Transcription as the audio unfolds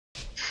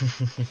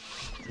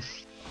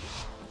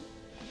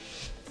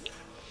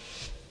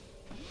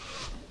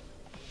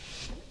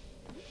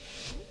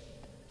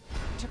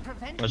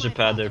What's your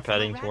pad? They're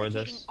padding toward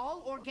us.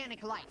 All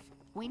organic life.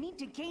 We need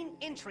to gain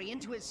entry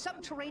into his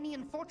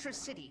subterranean fortress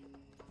city.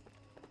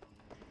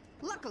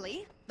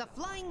 Luckily, the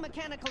flying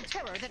mechanical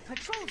terror that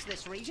patrols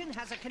this region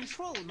has a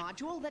control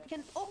module that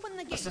can open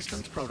the gate.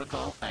 Assistance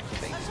protocol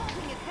activated.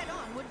 Assaulting it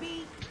head-on would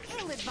be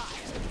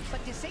ill-advised,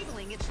 but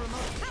disabling its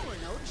remote power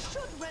node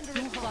should render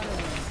it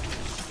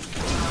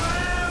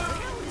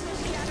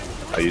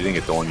Oh, you didn't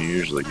get the one you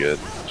usually get.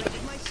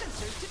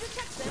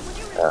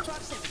 Yeah.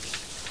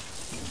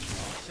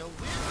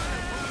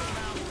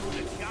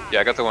 Yeah,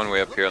 I got the one way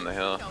up here on the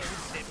hill.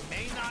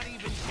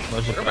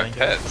 Where are my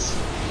pets?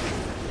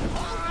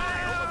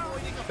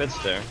 Pets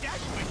there.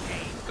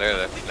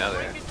 There, now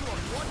there.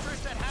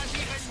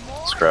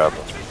 Scrap.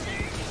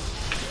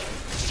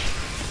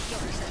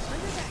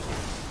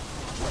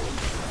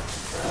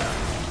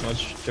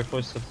 Much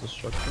careful set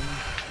destruction.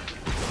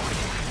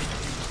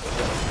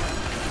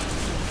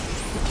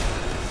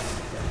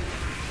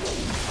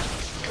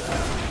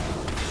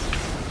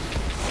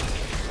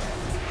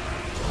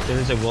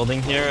 There's a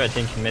welding here. I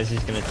think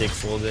Mezzi's gonna take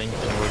welding,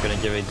 and we're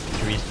gonna give a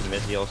grease to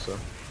Mezzi also.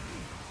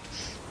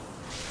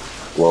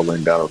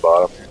 Welding down at the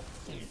bottom.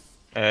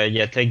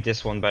 Yeah, take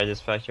this one by this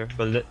factor,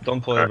 but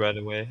don't pull it right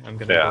away. I'm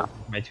gonna go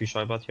my 2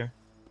 shot bot here.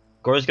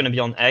 Gore's gonna be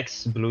on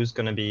X, Blue's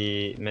gonna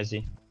be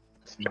Mezzi.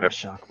 My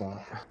shock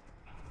bot.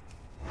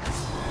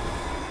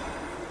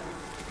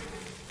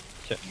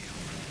 Okay.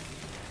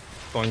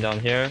 Going down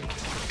here.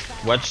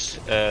 Watch.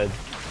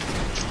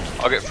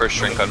 I'll get first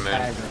shrink on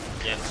moon.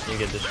 Yeah, you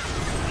get this.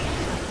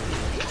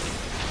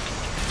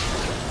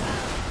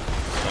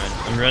 Fine.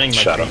 I'm running my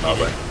Shadow 3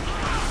 Malware. TD.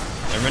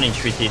 I'm running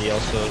 3 TD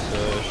also, so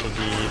it should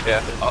be...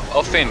 Yeah,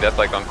 I'll feign death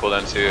like on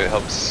cooldown too, it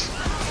helps.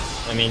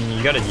 I mean,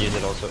 you gotta use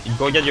it also.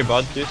 Go get your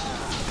bot, Deuce.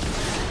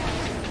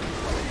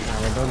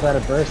 Don't let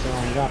it burst and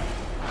I'm gone.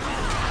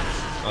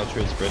 Oh,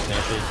 true, it's bursting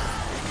actually.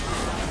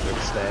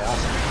 Stay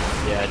awesome.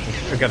 Yeah, I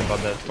forgot about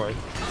that part.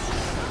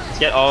 Let's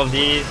get all of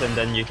these, and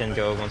then you can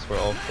go once we're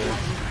all full.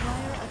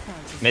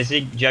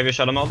 Messi, do you have your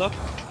Shadow Meld up?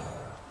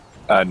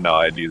 No,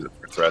 I'd use it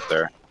for threat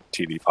there.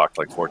 TD pocked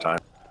like 4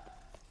 times.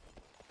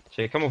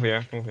 Okay, come over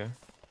here, come over here.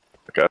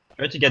 Okay.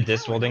 Try to get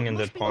this welding in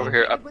the pond. Over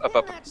here, up.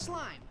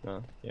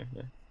 Oh, yeah.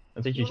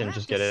 I think you can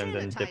just get it and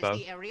then dip out.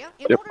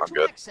 Yep, I'm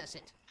good.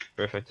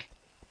 Perfect.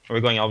 Are we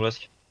going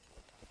obelisk?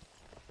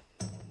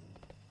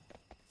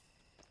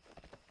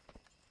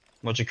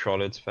 Watch it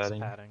crawl, it's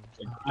padding. I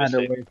had to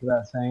wait for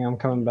that thing, I'm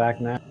coming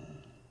back now.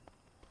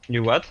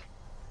 You what?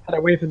 I had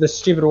to wait for this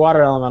stupid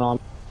water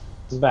elemental.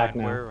 It's back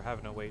now. We're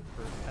having to wait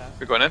for that.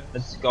 We're going in?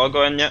 Let's go,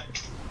 go in, yeah.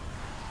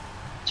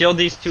 Kill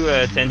these 2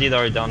 Tendy that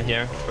are down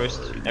here first.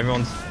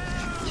 Everyone's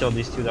kill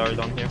these 2 that are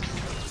down here.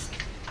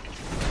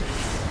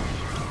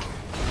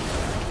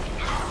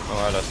 Oh,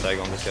 I lost tag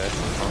on this guy.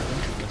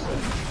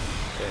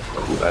 Okay.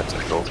 Oh, that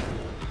tickled.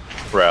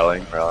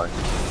 Rallying.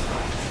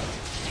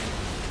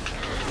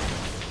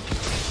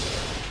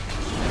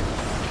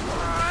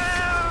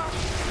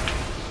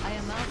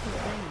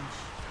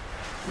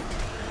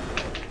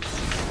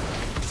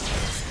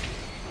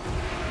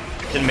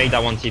 Didn't make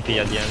that one TP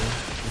at the end.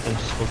 You can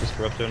just focus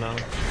Corruptor now.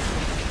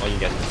 Oh, you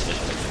guys can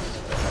finish it.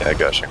 Yeah, I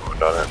got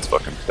Shinkwand on it, it's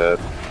fucking dead.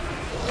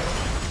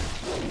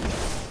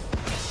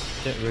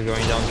 Okay, we're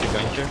going down to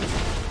Junkyard.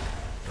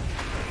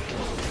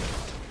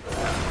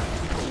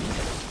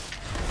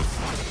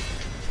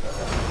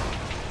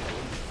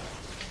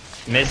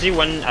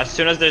 Mezzi, as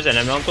soon as there's an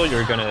elemental,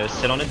 you're gonna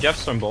sit on it. Do you have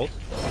Stormbolt?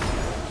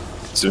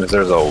 As soon as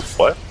there's a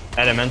what?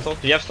 Elemental?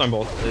 Do you have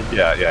Stormbolt?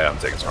 Yeah, I'm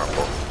taking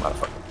Stormbolt. Not a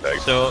fucking bag.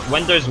 So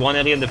when there's one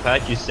alien in the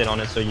pack, you sit on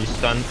it, so you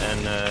stun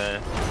and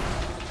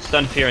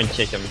stun fear and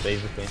kick him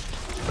basically.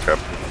 Okay.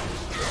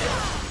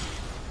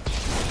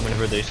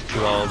 Whenever there's 2,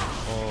 I'll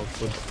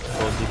put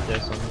gold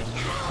DPS on them.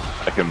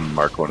 I can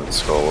mark one in the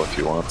skull if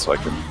you want, so I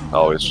can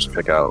always just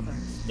pick out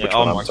which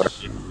I'll one mark I'm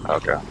it.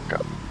 Okay,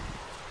 got it.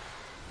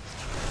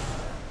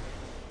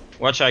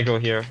 Watch I go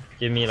here.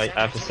 Give me like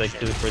half a sec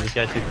for this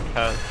guy to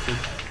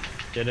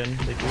get in.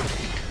 Take it.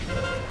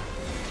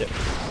 Yep.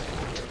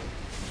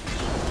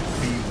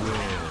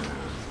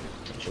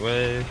 Watch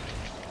away.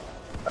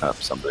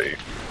 Somebody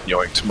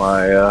yoinked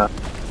my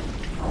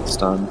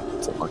stun.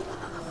 Something like that.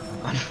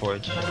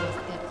 Unfortunate.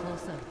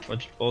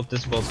 Watch bolt.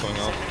 This bolt's going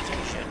off.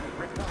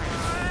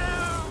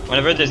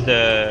 Whenever there's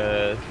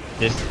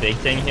this big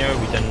thing here,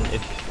 we can,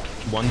 if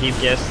 1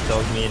 DPS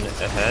tells me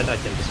ahead, I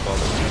can just follow.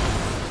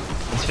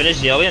 Let's finish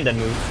the alley and then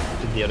move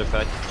to the other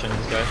pack. Change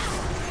this guy.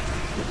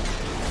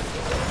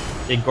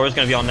 Okay, Gore's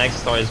gonna be on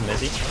next. Star is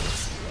Mezzi.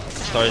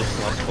 Star is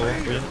last full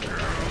for you.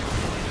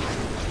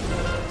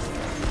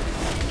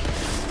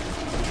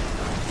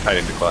 I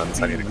need to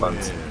cleanse.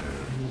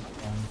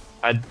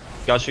 I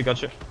got you.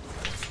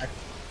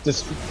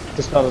 Just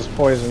dispel this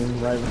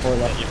poison right before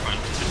that. You're fine.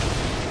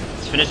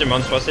 Let's finish the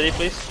monstrosity,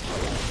 please.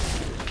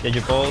 Get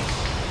your bolt.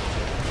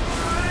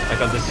 I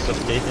got this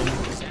suffocating.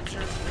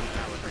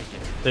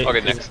 I'll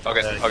get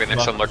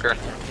next on Lurker.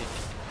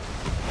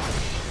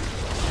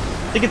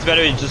 think it's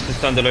better just to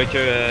stun the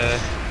lurker,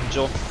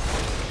 Joel.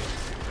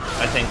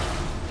 I think.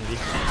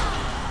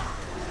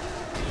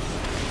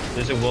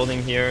 There's a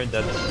warding here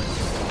that's...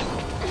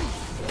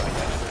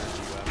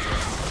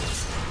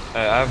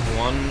 I have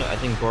one. I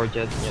think Gore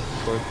get... Yeah,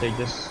 Gore take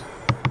this.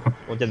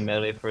 We'll get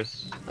melee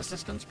first.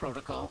 Assistance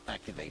protocol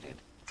activated.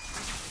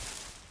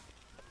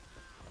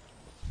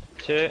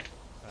 Okay.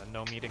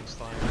 No meeting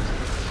slime.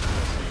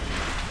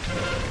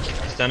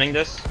 Stunning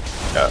this.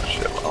 Yeah,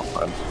 shit, well,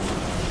 fine.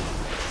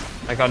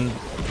 I got...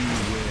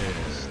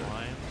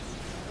 Slime.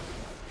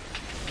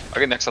 I'll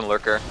get next on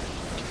lurker.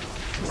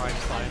 Prime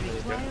slime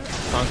is good.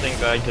 Counting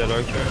back the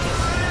lurker.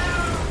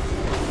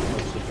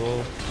 What's the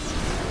goal?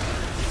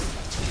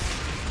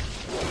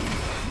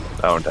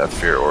 I don't have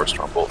fear or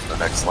strong bolt for the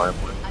next slime.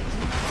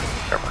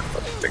 Never mind,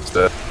 but thing's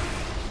dead.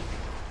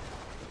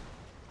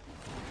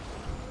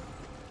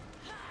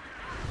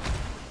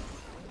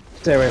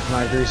 Stay away from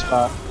my grease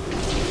spot.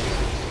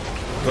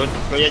 Go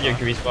get your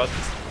grease spot.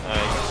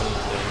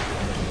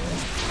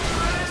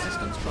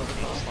 Assistance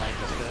protocol Slime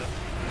is good.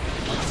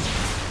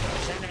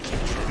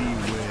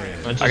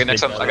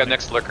 I got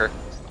next lurker.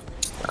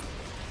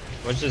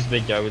 Watch this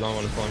big guy, we don't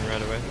want to pull him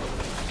right away.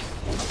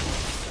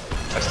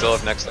 I still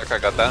have next lurker, I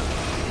got that.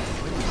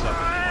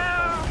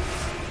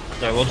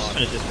 Yeah, we'll just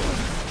finish this one.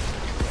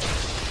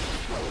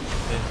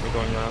 Okay, we're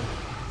going now.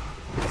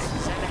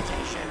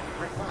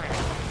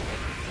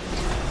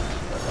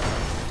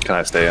 Can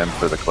I stay in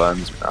for the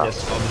cleanse? No.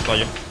 Yes, I'll dispel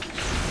you.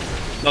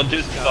 No,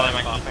 Deuce dispelling,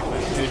 I can't.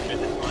 Deuce, you're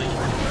dispelling.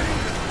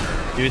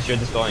 Deuce, you're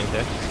dispelling,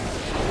 okay?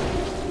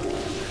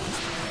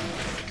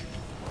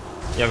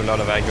 You have a lot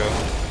of aggro.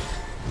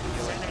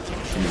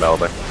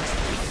 Melding.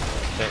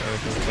 Okay,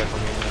 everything's back on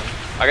me now.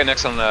 I got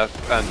next on the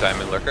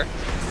diamond lurker.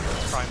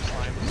 Prime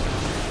slime.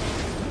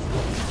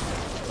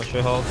 What's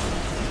your health?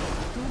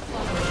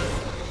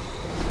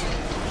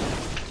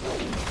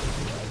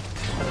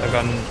 I've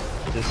gotten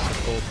this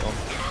gold on.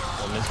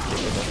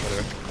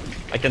 Whatever.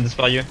 I can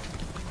dispel you.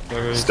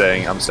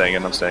 I'm staying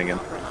in.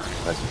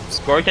 Nice.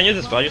 Score, can you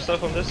dispel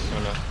yourself on this or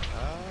no?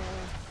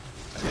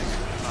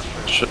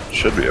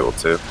 Should be able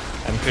to.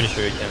 I'm pretty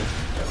sure you can.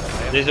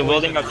 There's a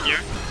welding up here.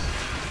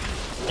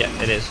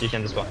 Yeah, it is. You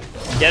can dispel.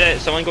 Get it.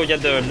 Someone go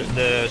get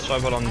the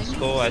shovel on the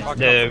skull.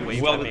 The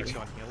weld.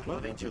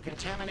 moving to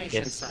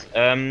contamination Yes.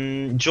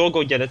 site. Joel,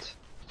 go get it.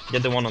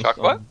 Get the one on Shock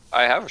skull. what?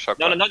 I have a shock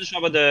No, what. not the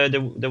shovel.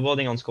 The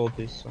welding on skull,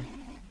 please.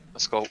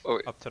 Let's go. Oh,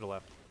 wait. Up to the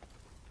left.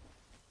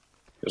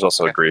 There's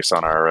also a grease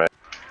on our right.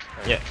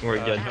 Yeah, we're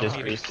good. No Just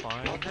meeting grease.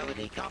 slime.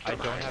 Mobility I don't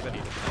compromised. have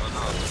any.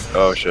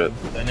 Oh shit.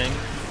 Stunning.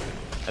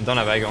 I don't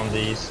have egg on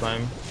the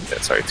slime. Yeah,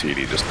 sorry,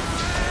 TD just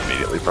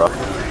immediately proc.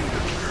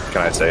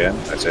 Can I stay in?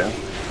 I stay in?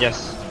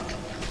 Yes.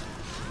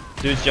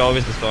 Dudes, you're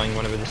always dispelling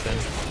whenever this thing.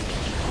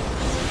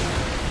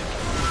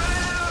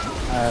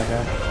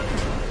 Okay.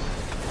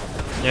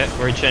 Yeah,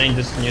 we're chaining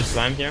this new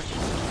slime here.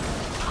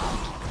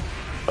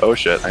 Oh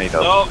shit, I need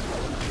help. No!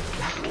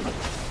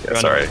 Yeah,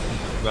 sorry.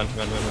 Run.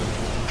 Finish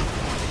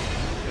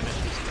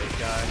this big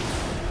guy.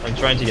 I'm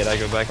trying to get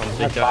aggro back on the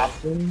big guy.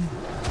 Boston.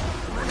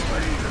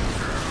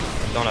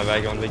 I don't have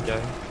aggro on the big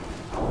guy.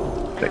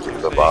 Thank you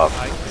for the bob.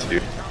 I can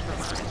Dude.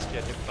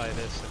 get hit by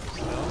this and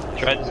still.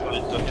 Try this one.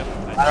 Yep,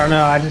 I don't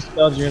know, I just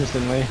spelled you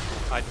instantly.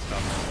 I just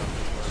stopped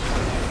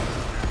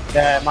myself.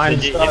 Yeah, mine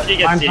If you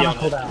get mine's CD on on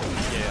cooldown.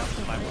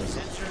 Yeah, mine was.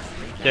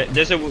 Yeah,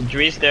 there's a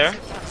grease there.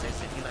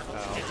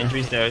 And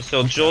grease there.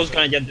 So Joel's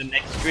gonna get the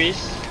next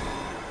grease.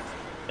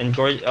 And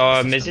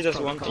Missy does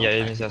one?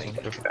 Yeah, Missy has one.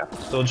 Perfect.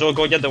 So Joel,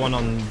 go get the one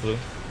on blue.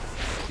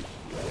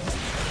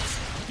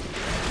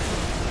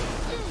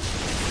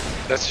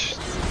 That's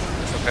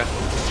okay.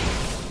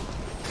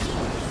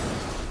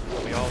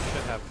 We all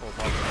should have full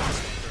body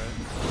right?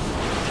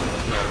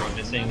 No, we're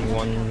missing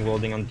one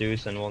welding on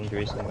Deuce and one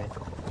grease on me.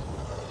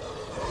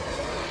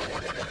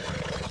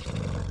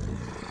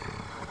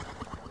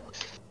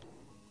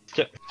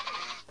 Okay.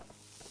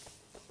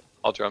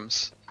 All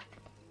drums.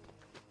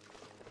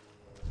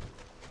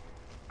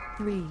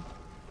 3,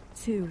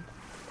 2,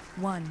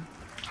 1.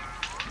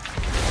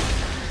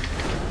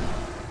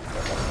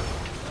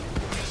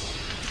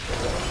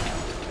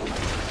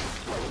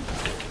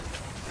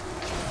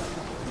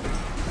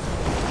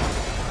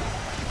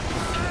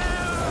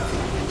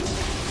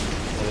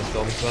 Let's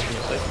go this button,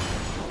 it's like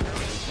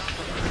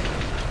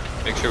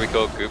Make sure we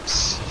kill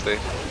goops if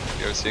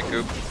you ever see a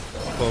goop.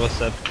 forward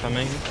step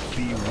coming.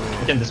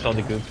 We can dispel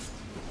the goop.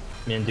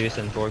 Me and Deuce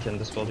and Thor can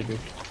dispel the goop.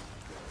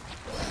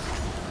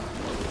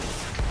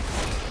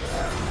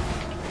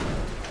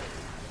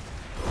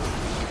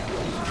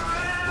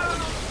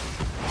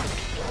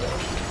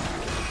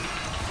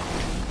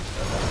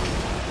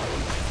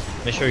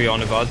 Make sure you're on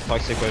the bot,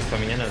 toxic wave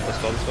coming in and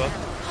dispel the spot.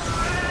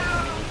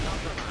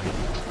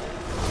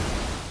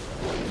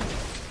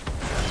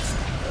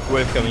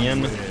 Wave coming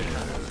in.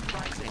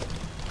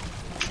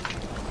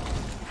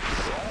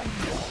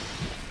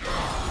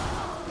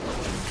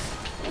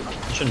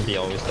 You shouldn't be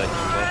always stacking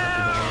on bot if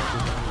you don't want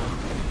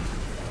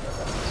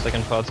to.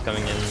 Second part's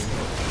coming in.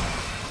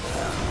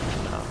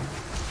 No.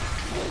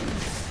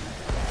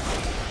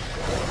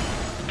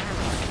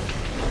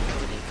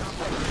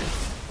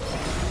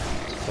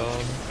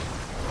 dispelled.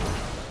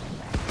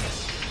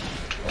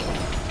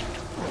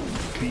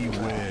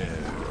 Beware.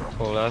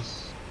 Pull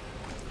us.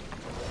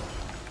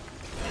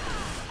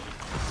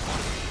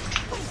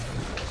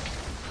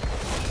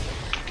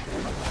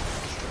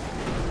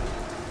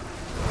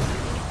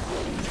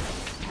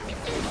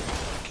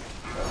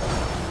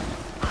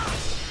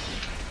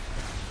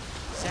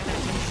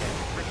 Sanitation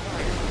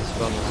required.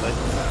 Dispel on the side.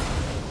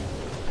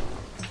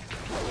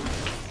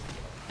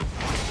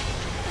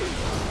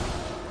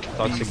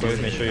 Toxic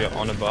wave, make sure you're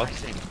on a bot.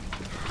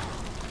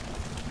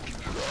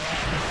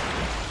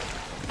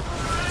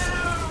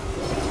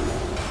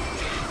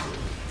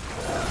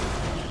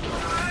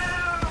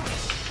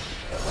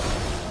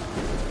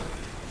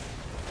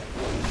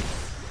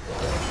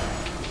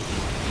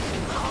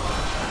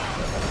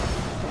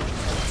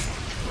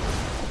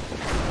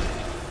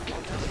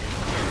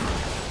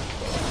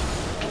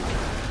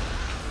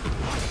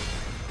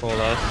 Pull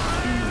us.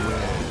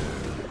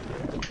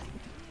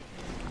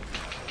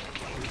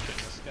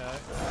 Shooting this guy.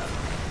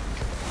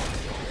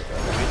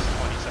 Waste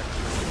 20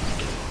 seconds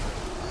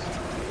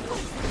for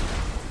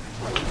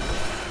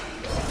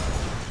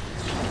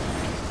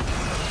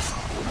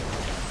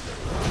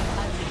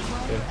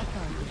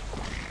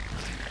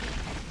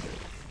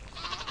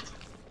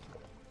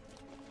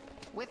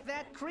With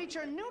that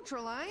creature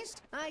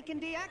neutralized, I can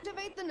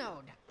deactivate the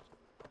node.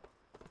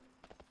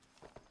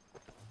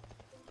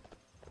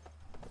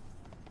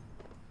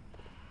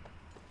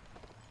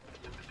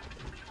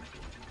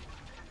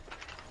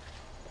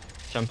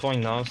 I'm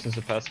pulling now since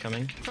the path's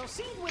coming.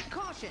 Proceed with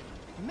caution.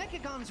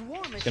 Mechagon's war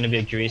machine It's gonna be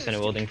a grease and a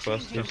welding for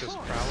us too. This is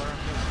Prowler.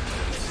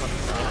 Fucking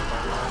Prowler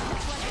by line.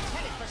 Looks like it's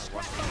headed for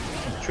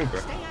scrap. Trooper.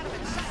 Stay out of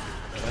its sight.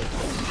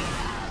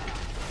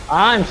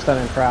 I'm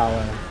stunning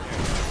Prowler.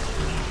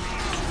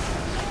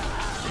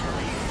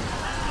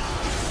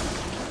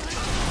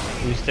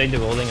 You just take the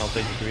welding, I'll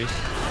take the grease.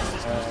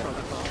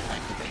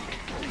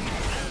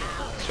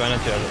 Try not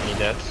to have any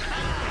deaths.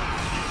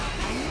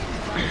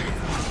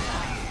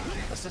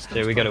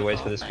 Yeah, we gotta wait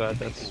for this pad,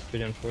 that's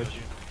pretty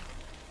unfortunate.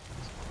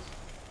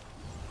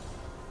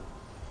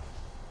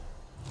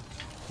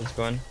 Let's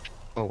go in.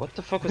 Oh, what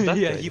the fuck was that?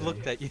 Yeah, guy he doing?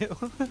 looked at you.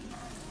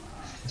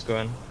 Let's go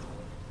in.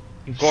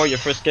 Gore, your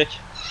first kick.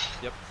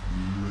 Yep.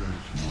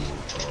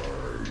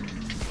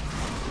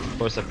 Of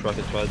course, I proc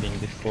Ret Paladin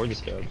before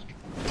this guard.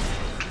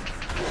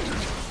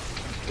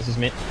 This is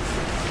me.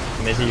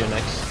 Mezzy, you're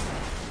next.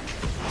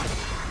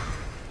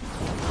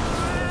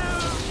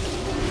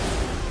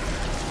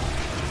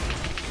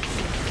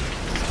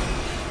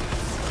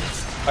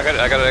 I got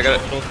it, I got it, I got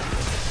it.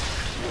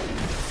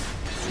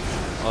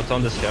 I'll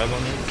turn this scarab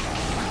on you.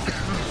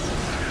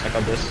 I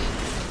got this.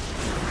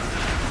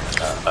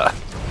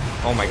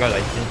 Oh my god, I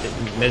didn't take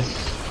Mez.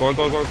 Go. Oh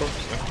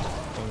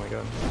my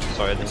god.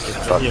 Sorry, I didn't take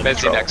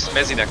Mezzy next,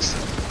 Mezzy next.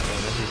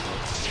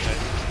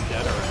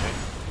 Dead already.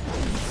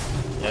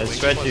 Yeah, let's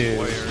try to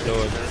do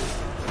it.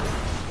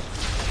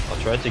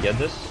 I'll try to get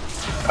this.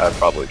 I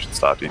probably should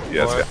stop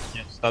DPS. Or, Yeah.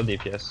 yeah, stop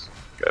DPS.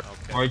 Good.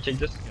 Okay. Or you take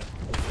this.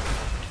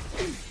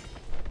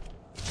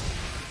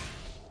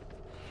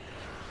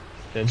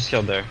 Yeah, just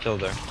kill there.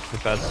 The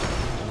pads.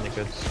 And they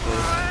could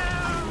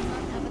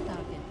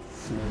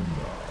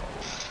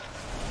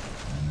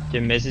Okay,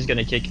 Mezzy's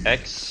gonna kick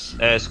X,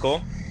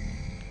 Skull.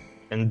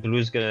 And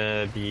Blue's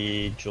gonna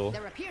be Jewel.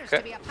 There appears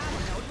to be a power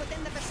node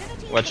within the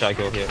vicinity. Watch I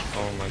go here.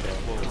 Oh my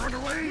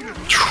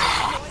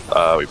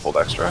god. We pulled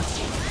extra.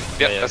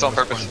 Yep, Yeah, that's on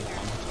purpose.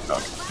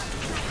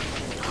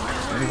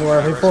 Or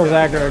if he pulls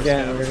aggro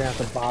again, we're gonna have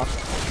to bop.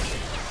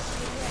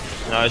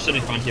 No, I should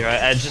have gone here.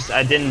 I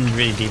didn't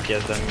really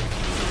DPS them.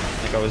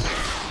 Like I was.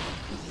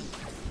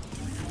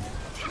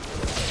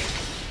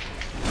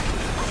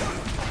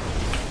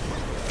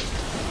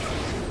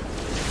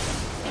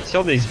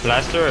 Kill these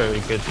blaster or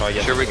we could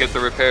target. Sure we get the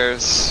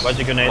repairs. Why'd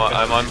you grenade?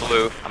 I'm on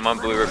blue. I'm on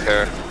blue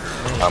repair.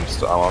 I'm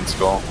on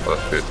skull.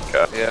 But good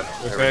cat. Yeah,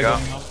 there we Repair go.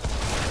 going up.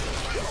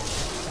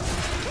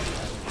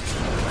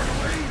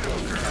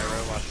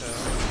 Pyro, watch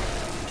out.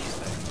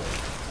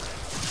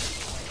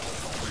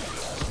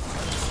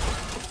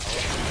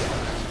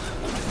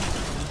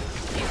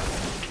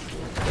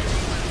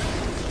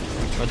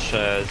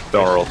 Watch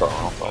Don't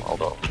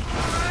roll.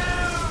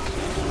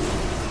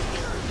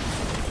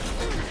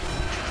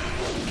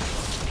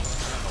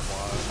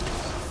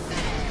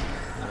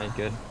 Alright,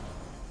 good.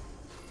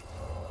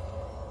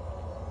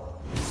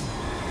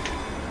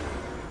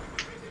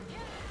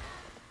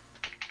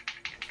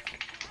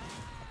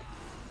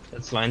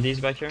 Let's line these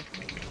back here.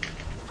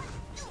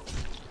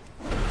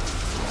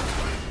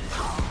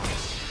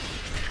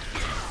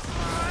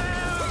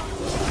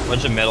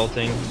 Watch the metal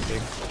thing.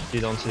 You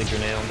don't see the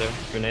grenade on there.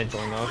 Grenade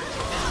going off.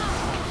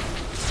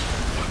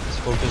 Let's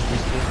focus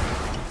these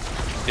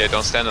two. Yeah,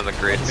 don't stand on the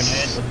grids.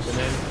 Grenade.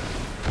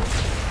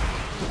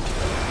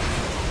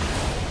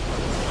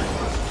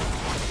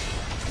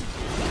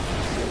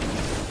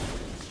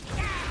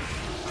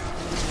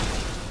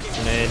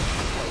 Grenade.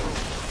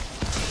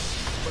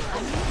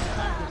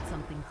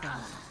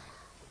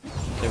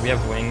 Okay, we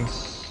have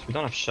wings. We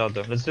don't have shot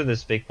though. Let's do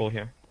this big pull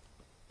here.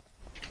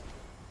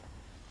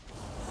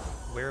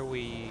 Where are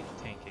we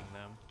tanking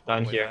them? Down All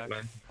the way here, back?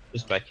 man.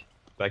 Just back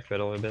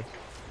pedal a bit.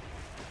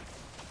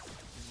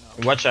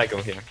 Watch I go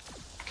here.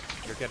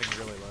 You're getting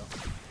really low.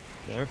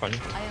 Yeah, we're fine.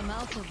 I am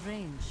out of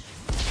range.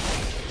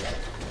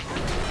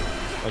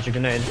 Watch your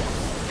grenade.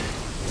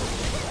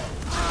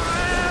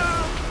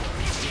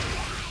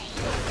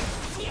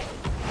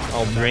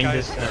 I'll bring guy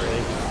this is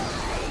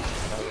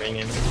I'll bring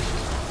him.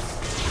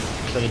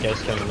 So the guy's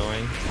kind of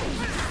annoying.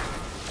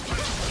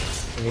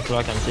 Good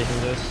luck, I'm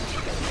taking this.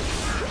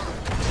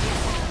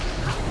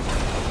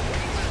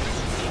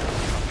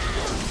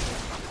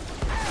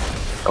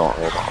 Don't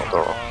roll, don't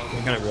roll.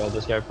 We're gonna roll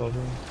this guy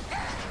probably.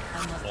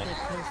 I must get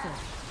closer.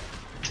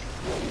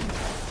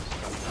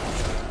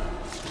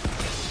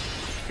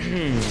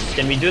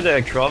 Can we do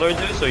the crawler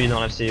dude so you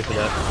don't have to see for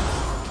that?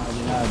 I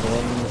do not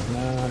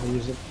know how to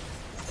use it.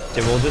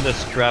 Okay, we'll do the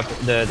scrap,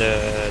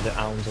 the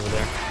ounce over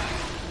there.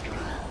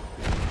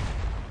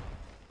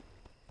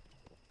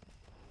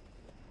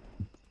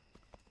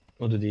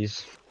 We'll do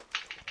these.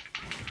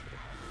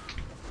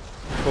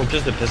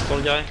 Focus the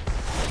pistol guy.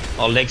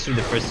 I'll leg through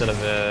the first set of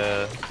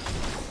the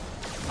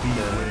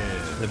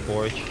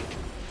board.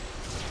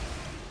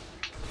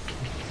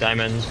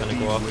 Diamond's gonna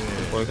go off.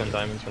 The board on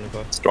diamond's gonna go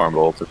off. Storm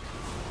bolted.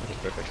 Okay,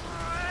 perfect.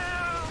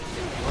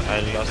 I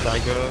lost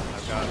aggro.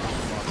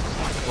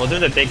 We'll do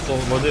the big pull.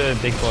 We'll do a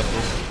big pull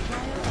boost.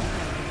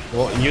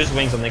 We'll use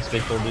wings on next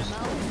big pull boost.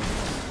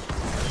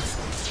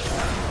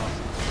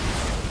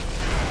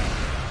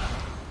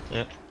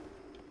 Yeah.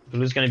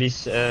 Blue's gonna be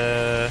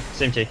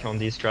same take on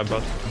these grab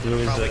bot. Blue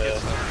is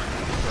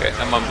Okay,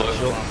 I'm on blue.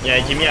 yeah.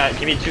 Give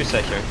me 2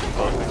 sec here.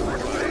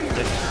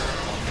 Okay.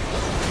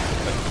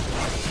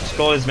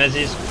 Skull is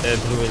Mezzi's.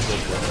 Blue is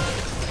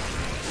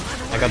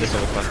I got this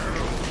over fast.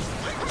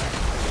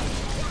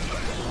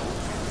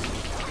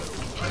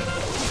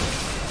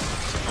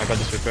 I got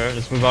this repair.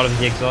 Let's move out of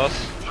the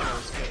exhaust.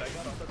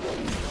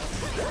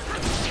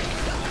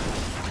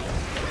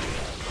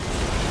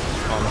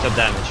 Oh, I'm top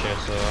damage here,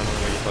 so I don't know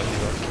what you're talking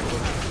about.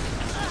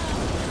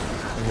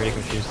 I'm really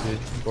confused, dude.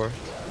 Before.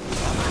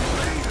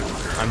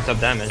 I'm top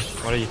damage.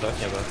 What are you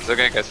talking about? It's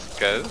okay, guys.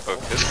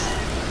 Focus.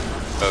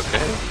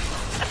 Okay.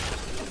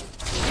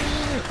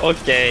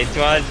 Okay,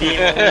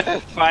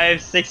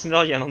 5-6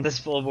 million on this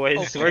pull,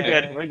 boys.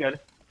 Okay. We're good.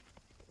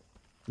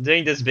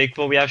 Doing this big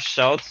pull, we have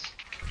shouts.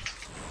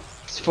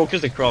 Just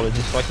focus the crawler,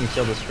 just fucking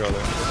kill this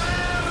crawler.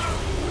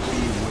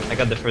 I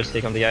got the first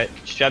take on the guy.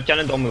 Strap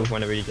cannon, don't move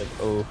whenever you get.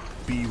 Oh,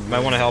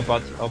 might want to help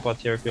out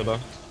here if you're low.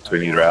 So we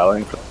need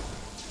rallying.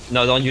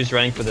 No, don't use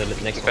running for the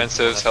next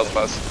Defensives, health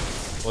bus.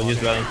 one. We'll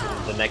use running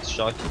for the next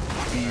shot.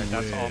 Alright,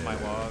 that's all my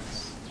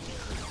logs.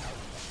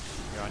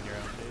 You're on your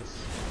own base.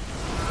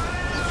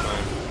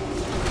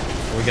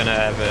 We're gonna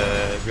have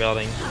a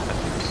railing.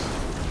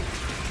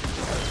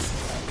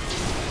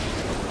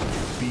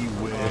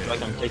 Looks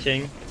like I'm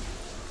kicking.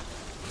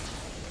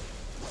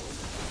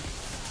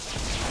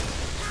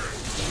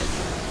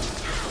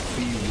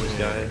 This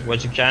guy.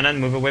 Watch your cannon,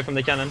 move away from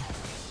the cannon.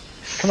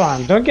 Come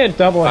on, don't get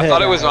double hit. I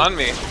thought it was guys. on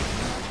me.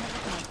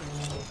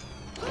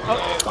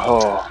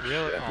 Oh, Really?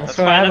 Oh, That's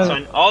what fine, that's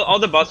happens. fine. All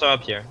the bots are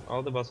up here.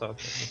 All the bots are up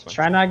here. That's fine.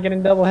 Try not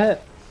getting double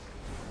hit.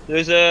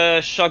 There's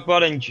a shock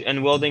bot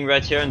and welding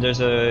right here, and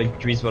there's a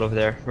grease bot over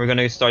there. We're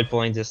gonna start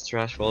pulling this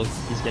trash while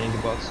he's getting the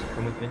bots.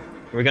 Come with me.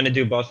 We're gonna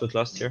do bots with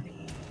lust here.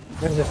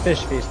 There's a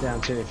fish feast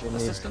down too if you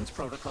need. Assistance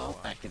protocol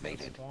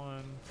activated.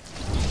 one.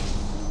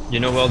 You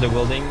know weld the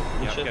welding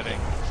and Yeah, I'm shit? getting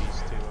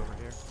these two over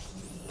here.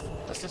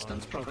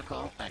 Assistance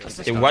protocol Okay,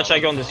 activated. watch I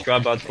go on the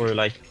scrap bot for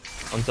like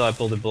until I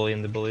pull the bully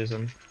and the bully's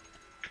in.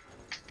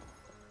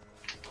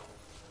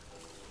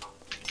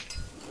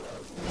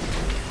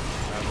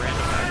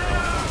 Random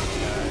aggro on these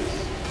guys.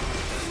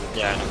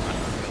 Yeah, I know.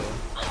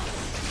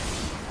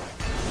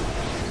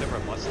 Except for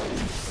Mustang.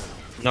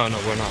 No,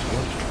 we're not.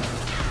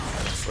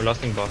 We're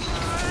lusting boss.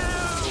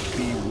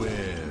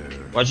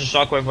 Watch the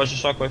shockwave, watch the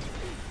shockwave.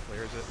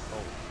 Where is it?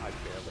 Oh,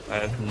 I I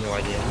have no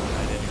idea.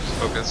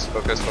 Focus.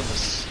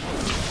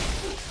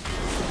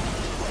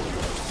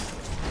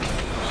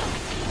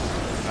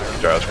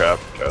 trash crap.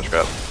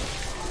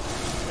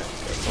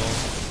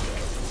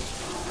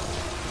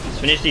 Let's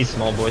finish these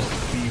small boys.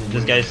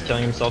 This guy's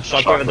killing himself.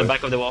 Shockwave at the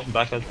back of the wall.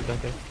 Back up.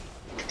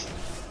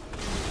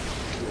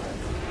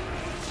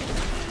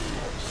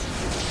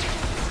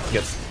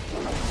 Good.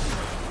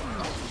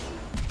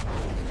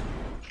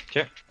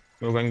 Okay,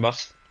 we're going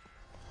boss.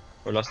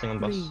 We're lusting on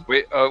boss.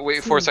 Three.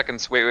 Wait, 4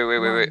 seconds. Wait.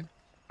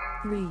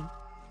 3,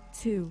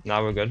 2,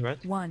 Now we're good,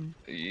 right? 1.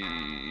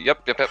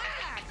 Yep.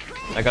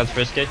 I got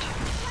first kick.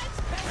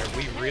 Alright,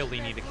 we really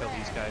need to kill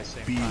these guys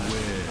same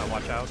time.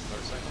 Watch out,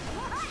 motorcycle.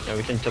 Yeah,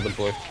 we can kill the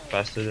boy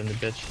faster than the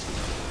bitch.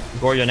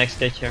 Gore, your next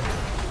kick here.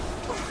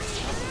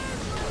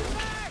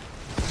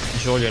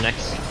 Joel, your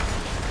next.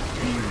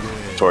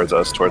 Towards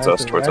us. Towards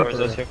us here.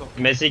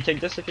 Messi, kick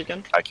this if you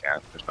can. I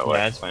can't. There's no way.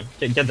 Yeah, it's fine.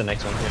 Get the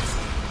next one here.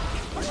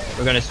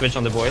 We're gonna switch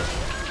on the boy.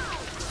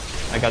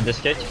 I got this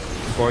kick.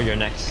 Gore, your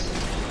next.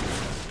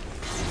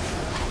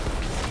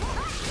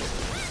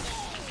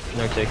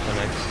 No kick for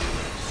next.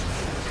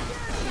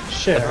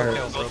 Shit.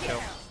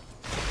 Roadkill.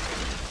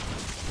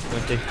 No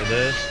kick for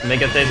this.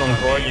 Mega Taze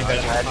on board, you gotta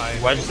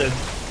add. Wedge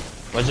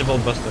the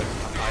Bolt Buster.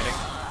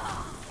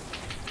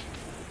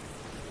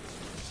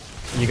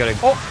 You gotta.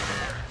 Oh!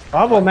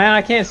 Bubble, man,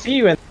 I can't see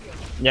you in.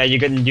 Yeah,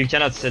 you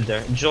cannot sit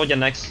there. Joel, get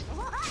next.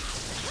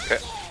 Okay.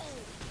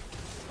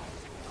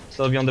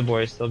 Still be on the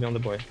boy, still be on the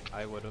boy.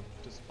 I would have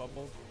just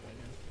bubbled.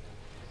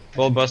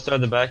 Bolt Buster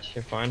at the back,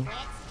 you're fine.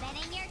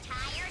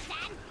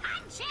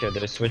 Okay,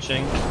 they're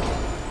switching.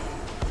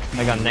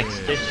 I got next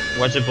kick.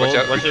 Watch it bolt,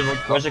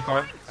 watch it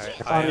car.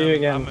 Alright, On you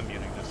again. I'm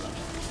immuning this.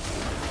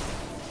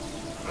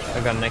 I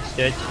got next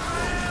kick.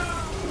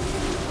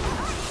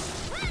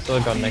 Still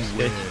got next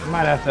kick.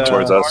 Might have to.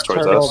 Towards us,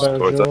 towards us, there,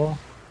 towards us. Jewel.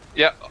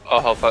 Yeah, I'll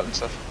help out and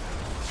stuff.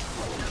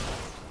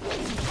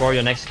 Boy,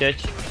 your next kick.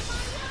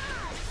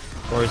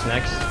 Boy's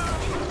next.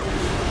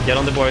 Get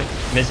on the boy.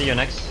 Mizzy, you're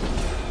next.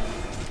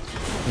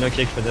 No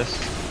kick for this.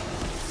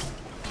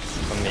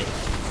 From me.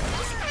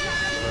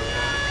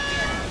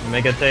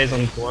 Mega Taze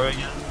on core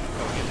again.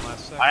 Going in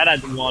last second. I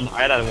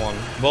had one.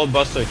 Bolt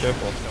Buster,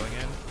 careful. Going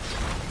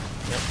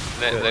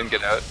in. Then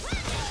get out.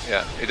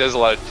 Yeah, it does a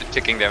lot of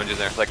ticking damage in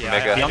there, like Yeah,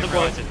 mega. Be on the boy.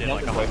 realize it did Be on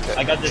like the a boy. hundred.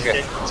 I got this It's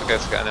okay, kick. it's okay,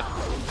 it's okay, I know.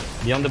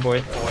 Be on the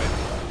boy.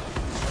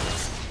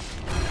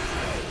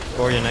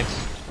 Core, you're next.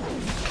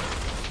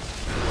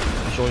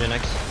 Control, you're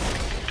next.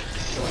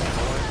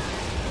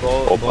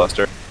 Bolt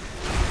Buster.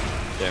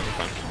 Yeah, we're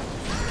fine.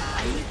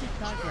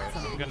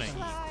 I'm gonna eat.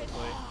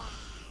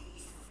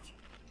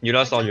 You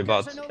lost all your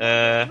bots.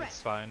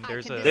 It's fine.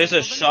 There's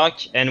a shock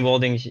and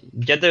welding.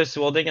 Get the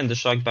welding and the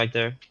shock back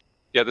there.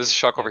 Yeah, there's a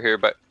shock over here,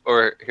 but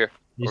over here.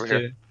 These Over two.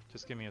 here.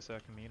 Just give me a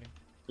second meeting.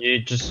 You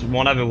just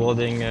won't have a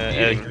welding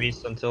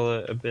grease until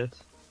a bit.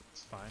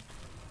 It's fine.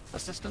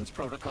 Assistance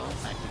protocol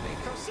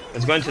activated.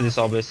 Let's go into this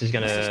obelisk. He's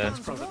gonna Assistance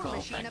protocol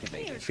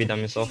activated. feed on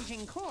himself. We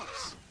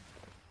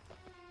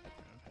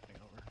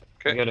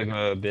Okay. gotta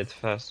go a bit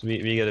fast.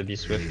 We gotta be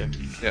swift here.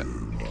 Yeah.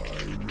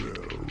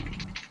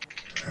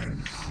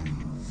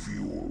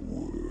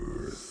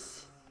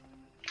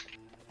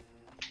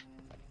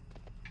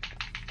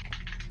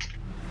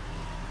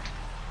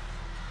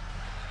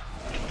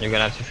 You're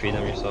gonna have to feed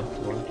them yourself.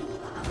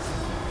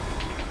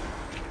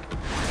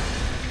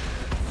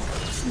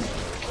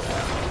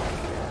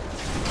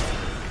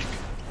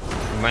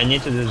 You might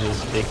need to do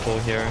this big pull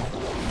here.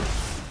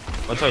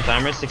 What's our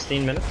timer?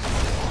 16 minutes?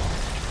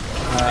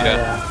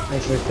 Yeah.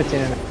 Actually,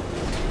 15 minutes.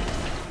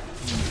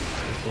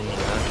 15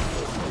 minutes.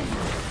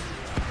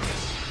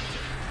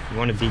 You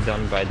want to be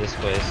done by this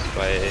place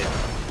by.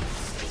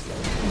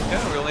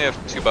 Yeah, we only have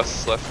 2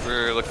 buses left.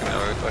 We're looking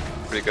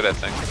pretty good, I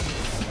think.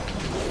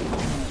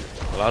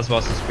 The last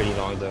boss is pretty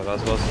long though.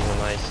 Last boss is a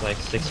nice like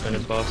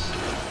 6-minute boss.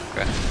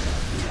 Okay.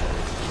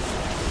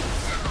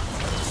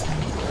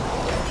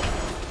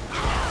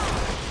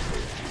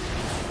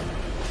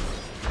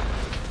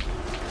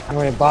 I'm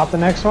gonna bop the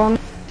next one.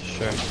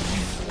 Sure.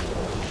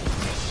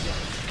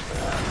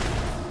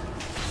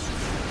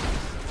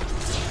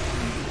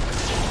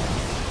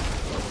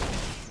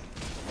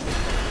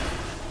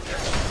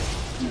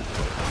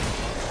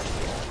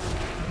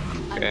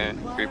 Okay,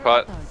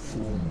 repot.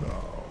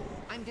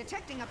 I'm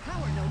detecting a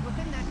power node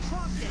within that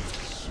trough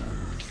disk.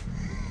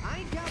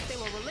 I doubt they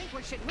will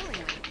relinquish it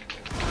willingly.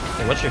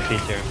 Hey, watch your feet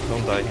here.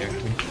 Don't die here.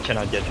 You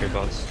cannot get your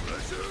bots.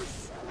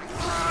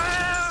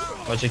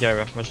 Watch your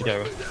Gyro. Watch your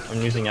Gyro.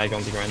 I'm using Ag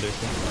on the grinder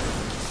too.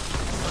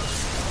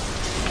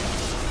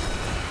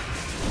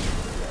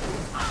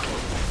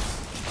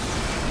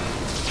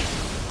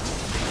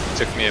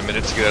 Took me a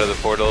minute to get out of the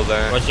portal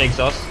there. Watch the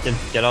exhaust.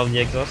 Get out of the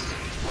exhaust.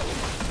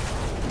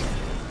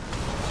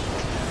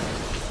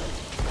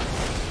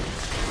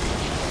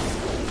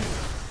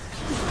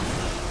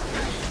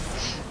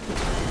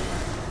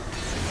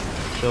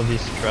 Kill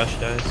these trash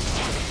guys.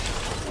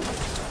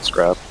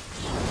 Scrap.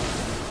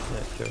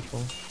 Yeah, careful.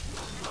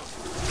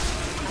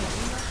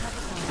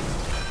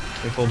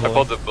 We pull I bully.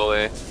 pulled the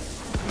bully.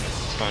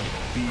 It's fine.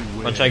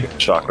 Watch I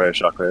Shockwave,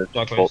 shockwave.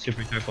 Shockwave, Bolt.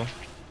 super careful.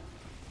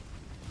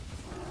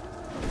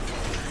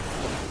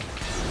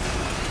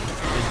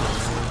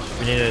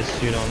 We need a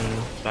suit on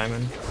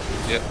Diamond.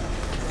 Yep.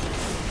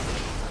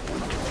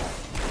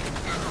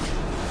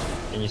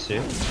 Can you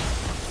suit?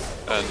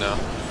 No.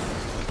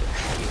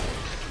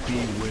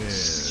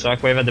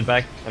 Shockwave at the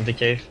back of the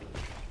cave.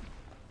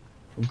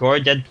 Gore,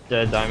 get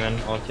the Diamond.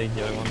 I'll take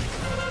the other one.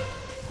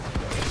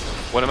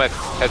 One of my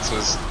pets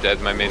was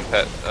dead, my main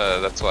pet,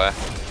 that's why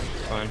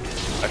Fine.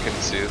 I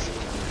couldn't see it.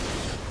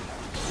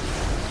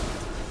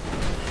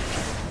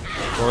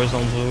 Gore's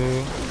on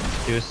blue.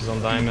 Hughes is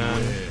on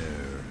Diamond.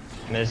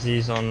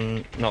 Mezzy's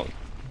on... no.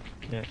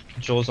 Yeah.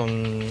 Joel's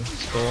on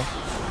Skull.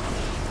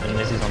 And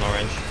Mezzy's on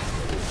Orange.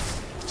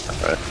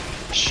 Alright.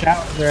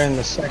 Shout there in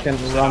the second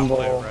rumble.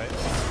 Right?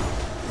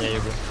 Yeah,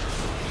 you're good.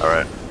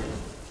 Alright.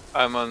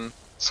 I'm on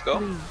Skull.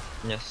 3,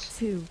 Yes.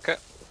 2, Okay.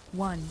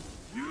 1.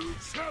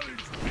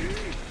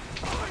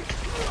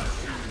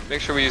 Make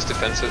sure we use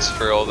defenses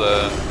for all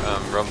the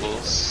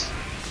rumbles.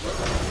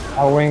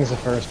 I'll wings the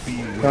first.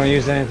 Don't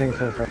use anything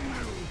for the first.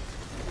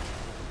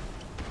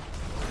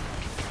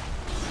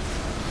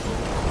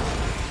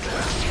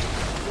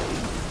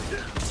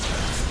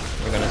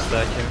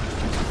 stack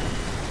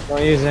here.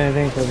 Don't use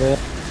anything for this.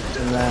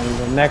 And then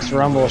the next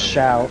rumble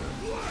shout.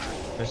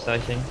 We're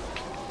stacking.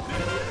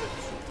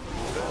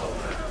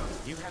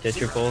 Get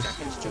your pulls.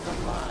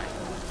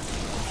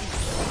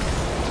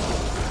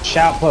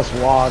 Shout plus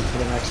Wog for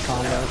the next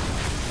combo.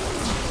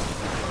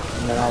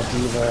 And then I'll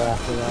Diva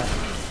after that.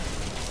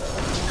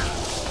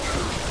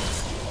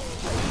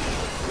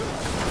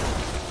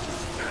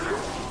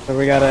 So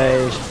we got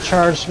a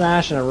charge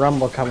smash and a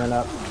rumble coming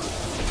up.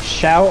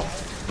 Shout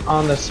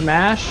on the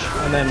smash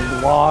and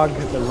then Wog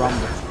the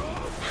rumble.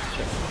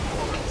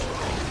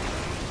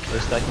 We're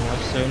stacking up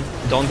soon.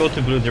 Don't go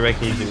to blue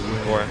directly,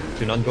 or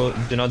do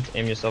not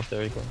aim yourself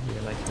there.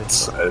 You're like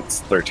this. It's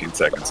 13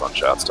 seconds on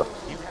Shasta.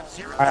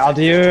 Alright, I'll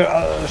do.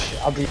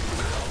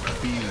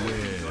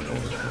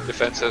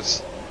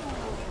 Defensives.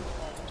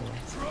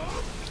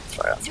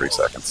 Oh, yeah, 3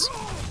 seconds.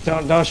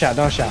 Don't shout.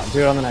 Do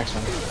it on the next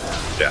one.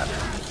 Yeah.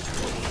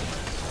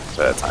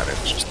 That timing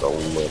is just a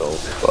little,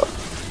 but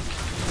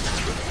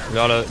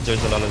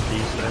There's a lot of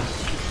these guys.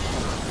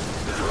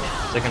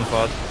 Second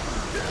pot.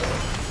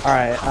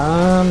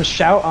 Alright,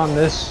 shout on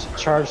this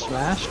charge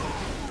smash.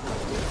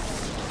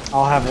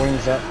 I'll have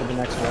wings up for the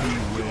next one.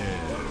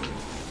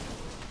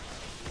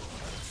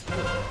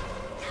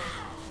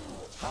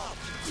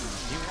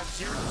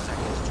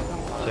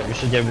 So we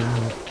should get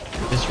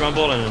this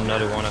rumble and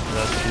another one after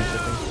that. 2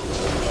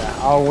 seconds. Yeah,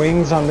 I'll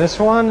wings on this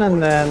one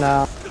and then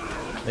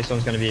Next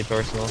one's gonna be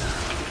personal.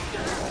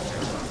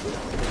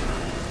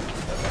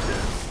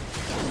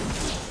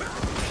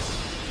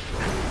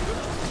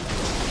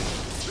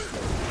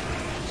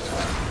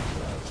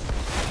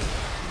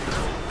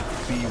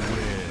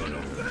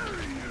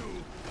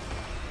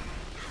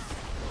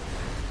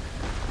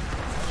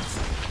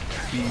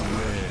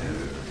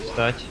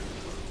 Stack.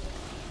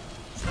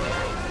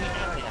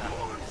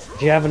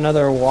 if you have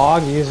another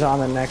Wog, use it on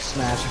the next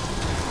smash.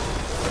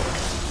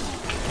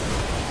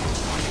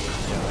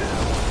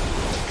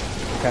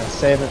 Okay,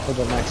 save it for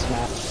the next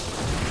match.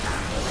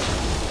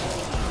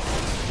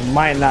 You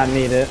might not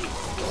need it.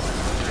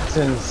 It's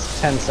in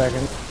 10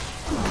 seconds.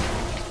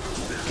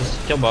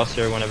 Just kill boss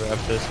here whenever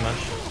after this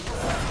match.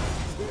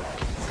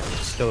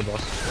 Just kill the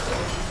boss.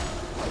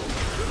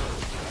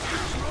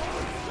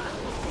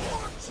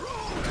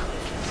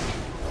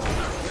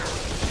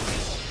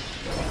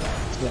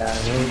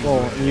 Yeah,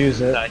 we'll use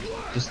it. Stack.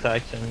 Just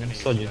stack and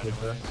still use it.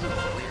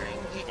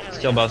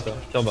 Just kill boss though.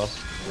 Kill boss.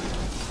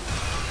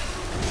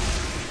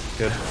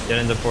 Good. Get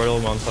in the portal,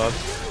 on top.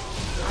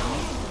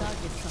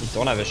 We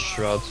don't have a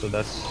shroud, so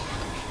that's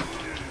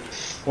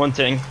one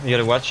thing you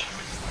gotta watch.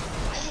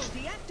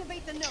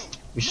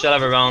 We should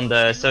have around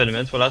 7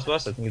 minutes for last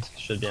boss. I think it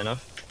should be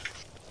enough.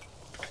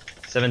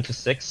 7 to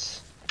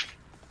 6.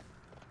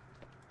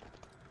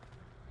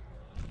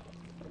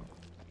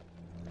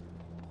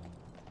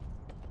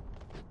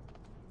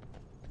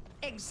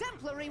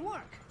 Exemplary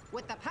work.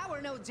 With the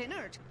power nodes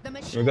inert, the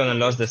machine We're gonna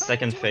lose the returned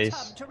second to its phase.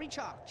 hub to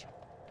recharge.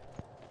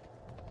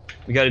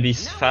 We gotta be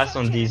fast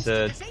on these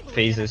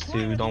phases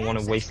too. We don't want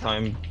to waste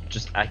time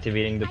just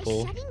activating the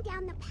pool.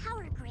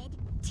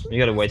 You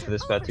gotta wait for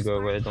this pad to go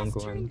away. Don't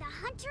go in.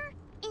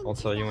 I'll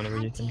tell you whenever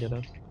you can get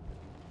out.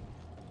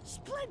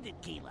 Splendid,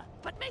 Gila,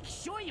 but make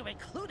sure you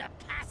include a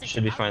passage.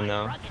 Should be fine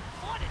now.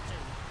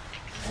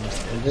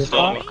 Just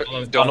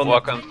Don't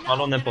walk on.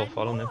 Follow nipple.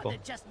 Follow nipple.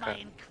 Just my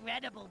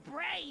incredible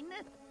brain.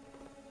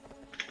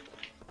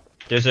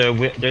 There's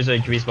a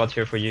grease bot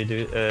here for you,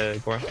 dude.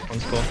 Gore on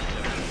skull.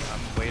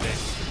 I'm waiting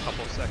a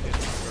couple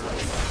seconds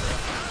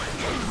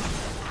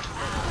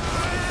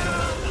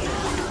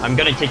I'm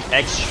gonna kick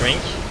X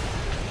shrink.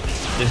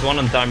 There's one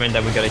on diamond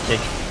that we gotta kick.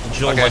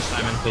 Joel, Okay. watch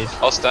diamond, please.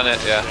 I'll stun it,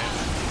 yeah.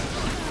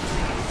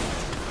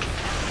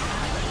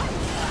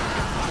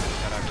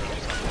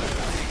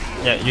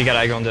 Yeah, you got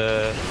aggro on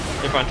the.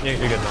 You're fine. You're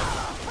good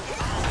now.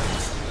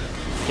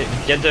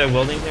 Get the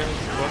welding here.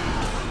 Gore.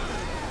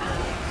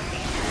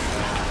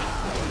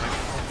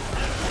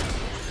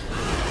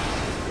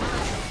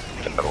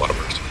 didn't have a lot of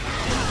burst.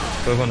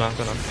 Go now.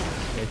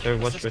 Yeah,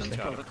 Jared, watch first. Systems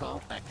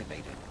protocol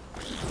activated.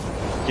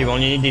 You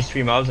only need these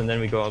 3 mobs and then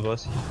we go on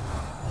boss.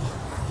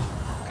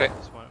 Okay.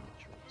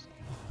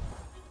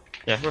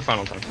 Yeah, we're fine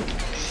on time.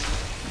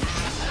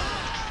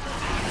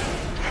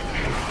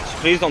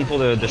 Please don't pull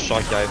the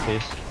shock guy,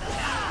 please.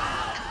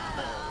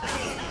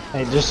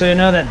 Hey, just so you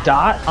know, that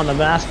dot on the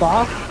mass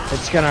boss,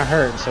 it's gonna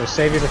hurt, so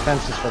save your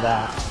defenses for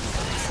that.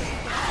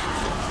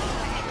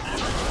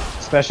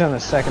 Especially on the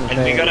second And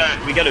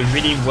phase. we gotta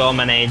really well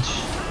manage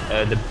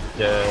the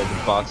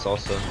bots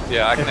also.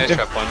 Yeah, I can If ice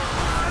trap one.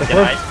 If Yeah,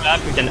 we're, ice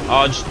trap, we can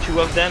dodge 2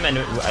 of them and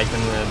I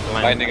can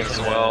blind. Binding as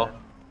well.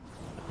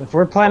 if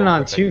we're planning Oh,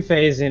 on perfect.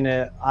 2-phasing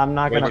it, I'm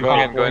not gonna Go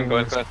pop in.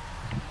 wings.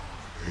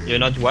 You're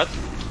not what?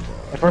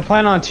 If we're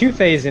planning on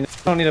 2-phasing it,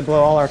 we don't need to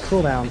blow all our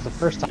cooldowns the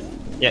first time.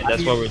 Yeah,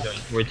 that's what we're doing.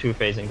 We're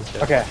 2-phasing this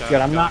guy. Okay,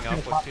 good. I'm not going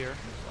gonna pop. upwards here.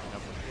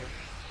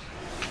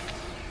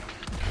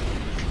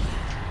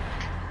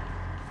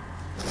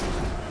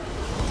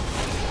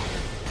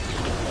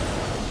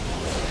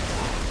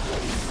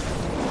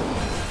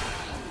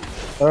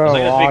 Throw As a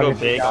long as we log go if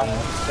you big got on-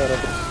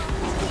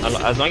 it.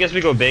 As long as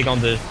we go big on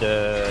the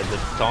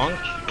tank,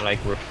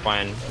 like we're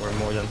fine. We're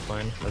more than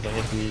fine. As long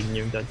as we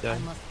nuke that guy. I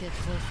must get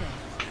closer.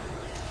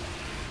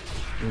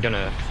 I'm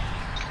gonna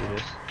do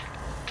this.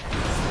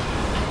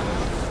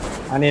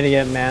 I need to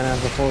get mana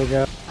before we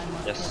go. I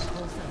must Yes. get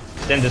closer.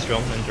 Stay in this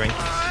room and drink.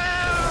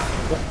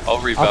 I'll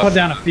rebuff. I'll put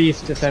down a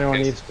feast if anyone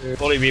Okay. needs to.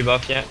 Fully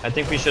rebuff, yeah. I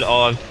think we should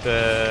all have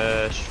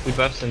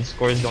rebuff since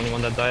Core is the only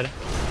one that died.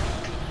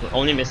 We're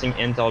only missing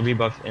Int. I'll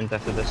rebuff Int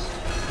after this.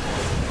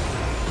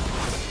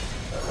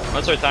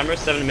 What's our timer?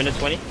 7 minutes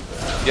 20?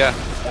 Yeah.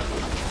 I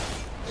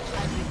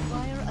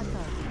require a target.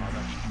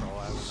 Control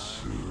out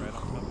right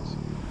on top.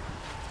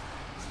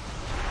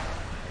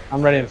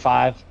 I'm ready in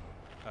 5.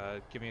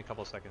 Give me a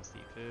couple seconds to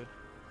eat food.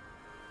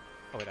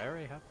 Oh wait, I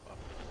already have buff.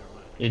 Never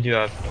mind. You do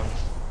have one.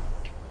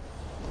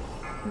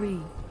 3,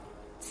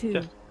 2,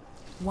 Yeah.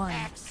 1.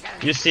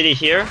 You city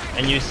here,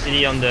 and you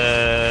city on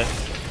the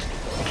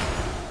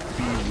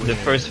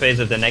first phase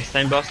of the next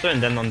time buster,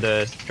 and then on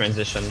the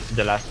transition,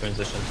 the last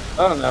transition.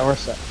 Oh no, we're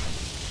set.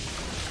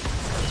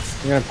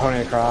 I'm gonna pony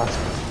across.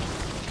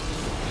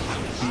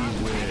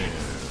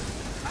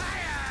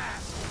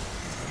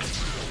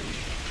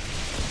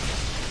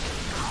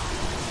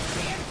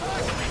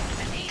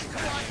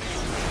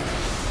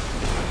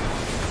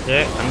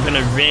 Yeah, I'm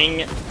gonna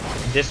ring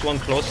this one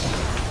close.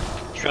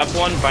 Trap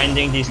one,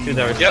 binding these two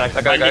that are Yep. stacked.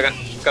 I got it. Binding-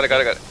 Got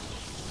it.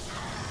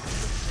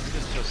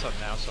 Just just up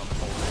now, so I'm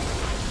holding.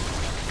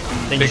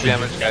 I think Big you should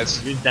damage,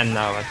 guys. Use them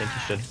now, I think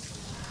you should.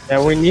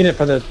 Yeah, we need it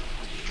for the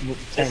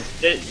tank.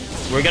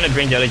 We're gonna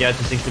bring the other guy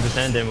to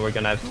 60%, then we're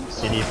gonna have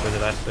CD for the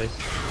last phase.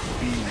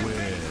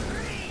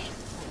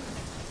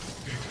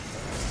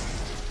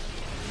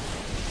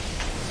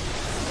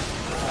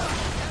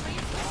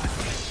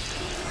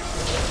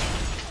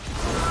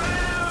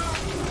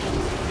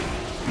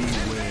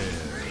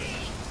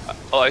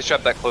 I'll ice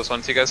trap that close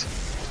one to you guys.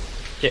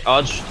 Okay,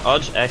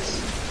 Odge X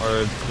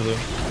or blue.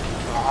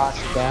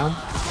 Down.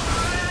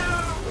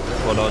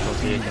 What Odge will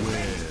see again.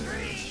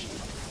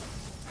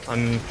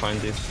 I'm fine,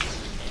 dude.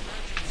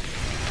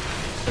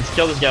 Let's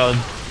kill this guy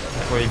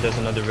before he does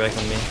another wreck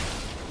on me.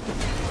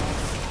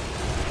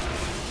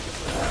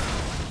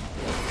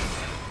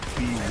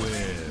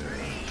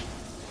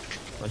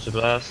 Bunch of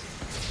blast.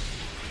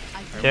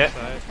 Okay,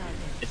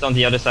 it's on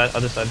the other side.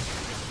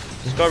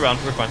 Just go around.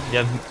 We're fine.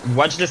 Yeah,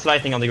 watch this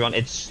lightning on the ground.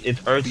 It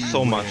hurts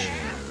so much.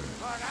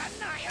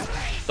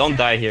 Don't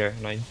die here.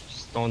 Like,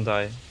 just don't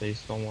die.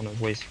 Please don't want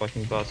to waste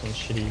fucking bots on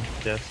shitty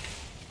death.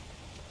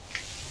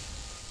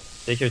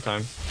 Take your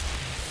time.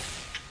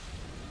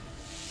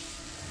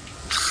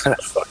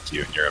 Fuck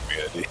you and your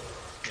immunity.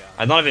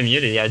 I don't have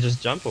immunity. I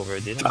just jump over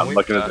it, dude. I'm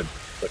looking at the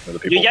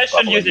people. You guys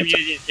shouldn't use bubbling.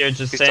 immunity here.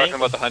 Just He's saying. talking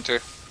about the hunter.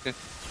 Okay.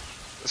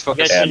 Let's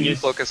focus. guys shouldn't use-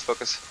 Focus.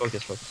 Focus.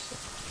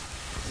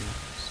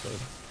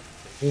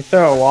 You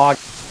throw a walk.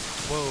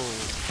 Whoa.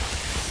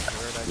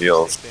 Where did I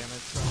Heals. take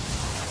damage from?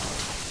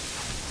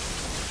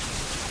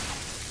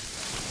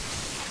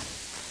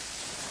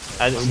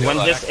 When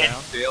this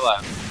Stay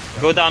alive.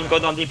 go down,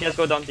 DPS,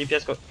 go down,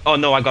 DPS, go. Oh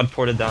no, I got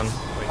ported down. Wait,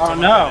 Oh,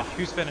 someone no. finish.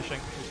 Who's finishing?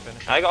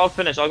 I'll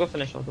finish. I'll go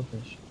finish.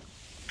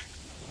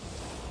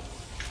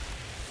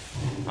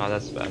 Oh,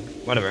 that's bad.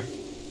 Whatever.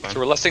 So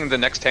we're listing the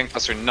next tank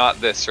buster, not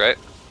this, right?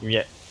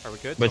 Yeah. Are we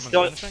good? But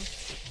Someone's still-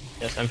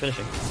 finishing? Yes, I'm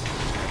finishing.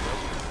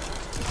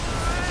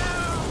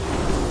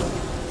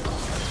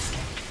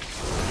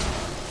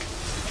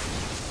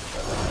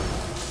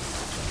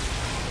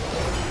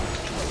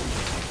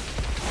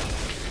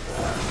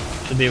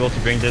 Should be able to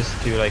bring this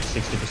to like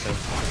 60%.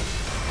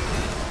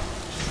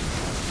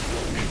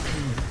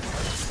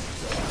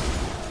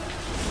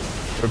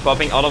 We're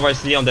popping all of our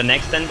CD on the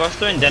next 10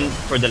 buster, and then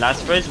for the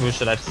last phase, we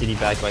should have CD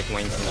back like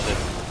wings and shit.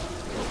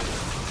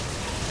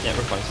 Yeah,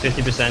 we're fine.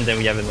 50%, then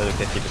we have another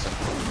 50%.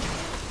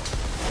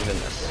 Even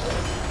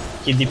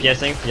less. Keep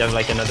DPSing. We have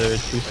like another 2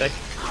 sec.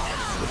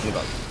 Move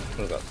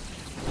out.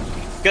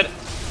 Good.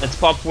 Let's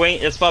pop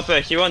wing. Let's pop a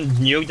hero and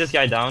nuke this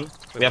guy down.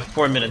 We have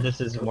 4 minutes.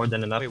 This is more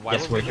than enough. Wait, why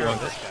Yes, were we're we here hero.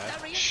 on this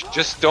guy? Shh,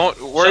 just don't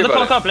worry Shut the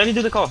about fuck it. up. Let me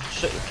do the call.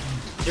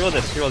 Hero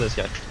this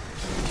guy.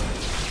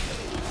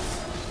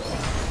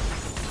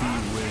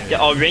 Yeah,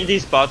 I'll ring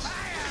these bots.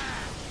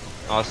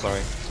 Oh, sorry.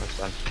 That's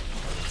bad.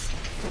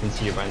 I can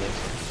see your bindings.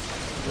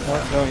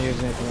 Don't use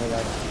anything like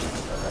that.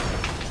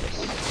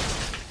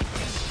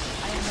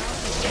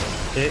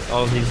 Okay,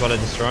 all of these bots are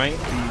destroying.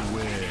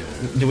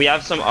 Do we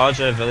have some Odge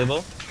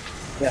available?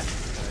 Yeah.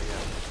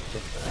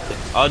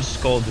 Odge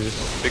Skull, dude.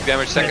 Big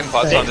damage. Second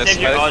pots on this.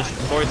 Save your Right?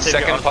 Odge. Board, save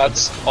your Second Odge.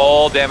 pots.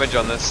 All damage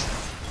on this.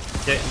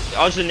 Okay,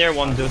 Odge the near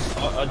one, dude.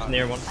 Odge the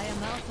near one. I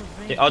am out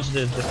of Okay, range. Odge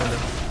this one, dude.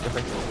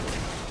 Perfect.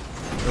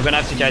 We're gonna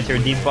have to catch here.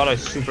 These bots are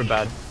super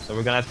bad, so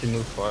we're gonna have to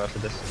move far after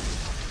this.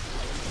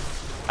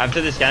 After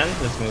this cannon,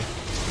 let's move.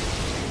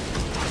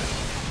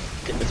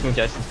 Okay, let's move,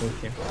 guys. Let's move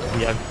here.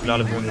 We have a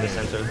lot of room in the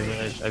center of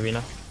the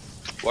arena.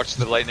 Watch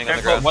the lightning on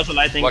the Careful, ground. watch the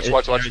lightning. Watch.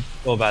 It's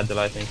so bad, the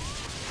lightning.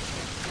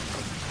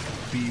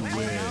 On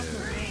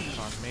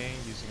me,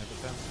 using a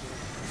defense.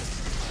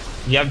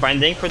 Do you have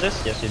binding for this?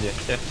 Yes, you do.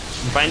 Okay.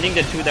 Binding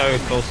the two that are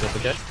closest,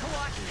 okay?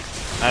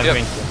 I have Yep.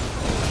 rings here.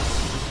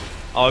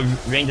 I'll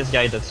ring this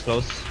guy that's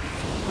close.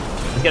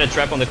 Let's get a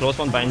trap on the close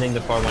one, binding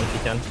the far one if you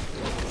can.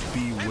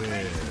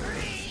 Beware.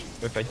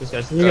 Perfect, this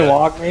guy's You can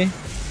walk me.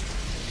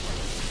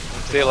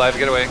 Stay alive,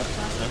 get away.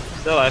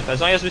 still alive.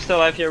 As long as we're still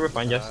alive here, we're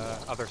fine, yes.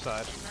 Other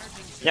side.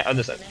 Yeah,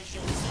 other side.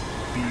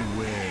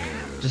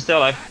 Beware. Just still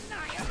alive.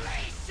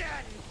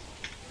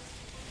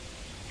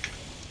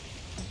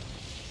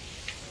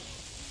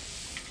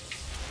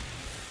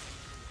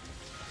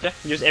 Yeah,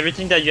 use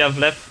everything that you have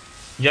left.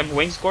 Do you have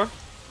wings core?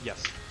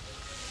 Yes.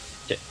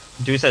 Okay.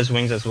 Deuce has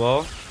wings as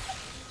well.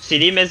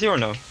 CD Mezzy or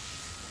no?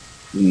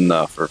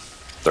 No, for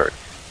 30.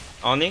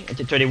 Oni?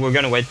 Okay, 30, we're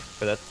gonna wait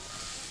for that.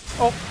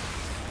 Oh!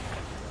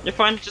 You're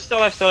fine, just still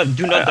alive, still alive.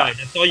 Do not die,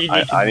 that's all you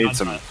need to I do need not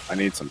some. die. I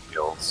need some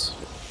heals.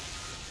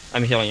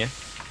 I'm healing you.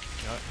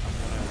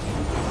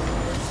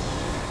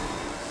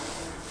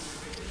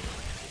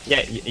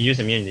 Yeah, use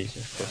immunities,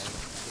 of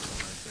course.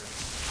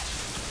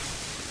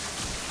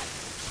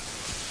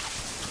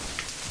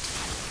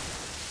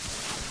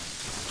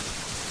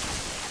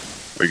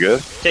 We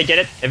good? Okay, get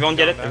it. Everyone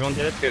get it. Everyone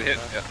get it. Good hit,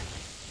 yeah.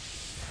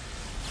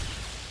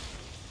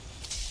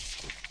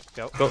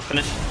 Go. Go,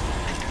 finish.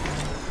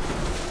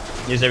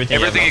 Use everything.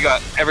 Everything you got,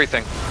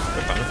 everything.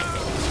 We're fine.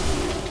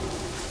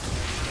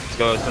 Let's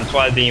go. Some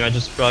Twilight Beam. I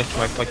just blocked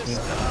my fucking.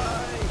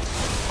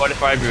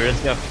 Fortify brew. Let's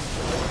go.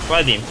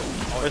 Twilight Beam.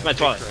 Where's my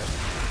Twilight?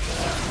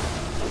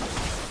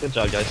 Good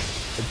job, guys.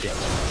 Good job.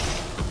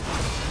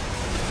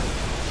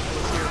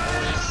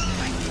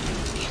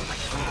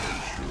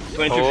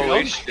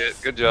 Holy shit,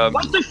 good job.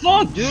 What the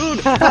fuck, dude?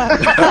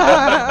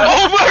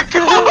 Oh my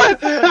god!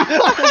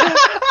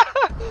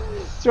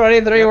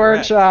 23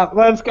 workshop,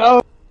 let's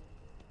go!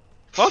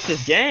 Fuck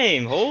this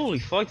game. Holy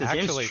fuck, this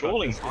game's Actually,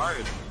 trolling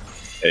hard.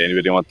 Hey,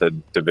 anybody want the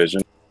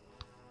division?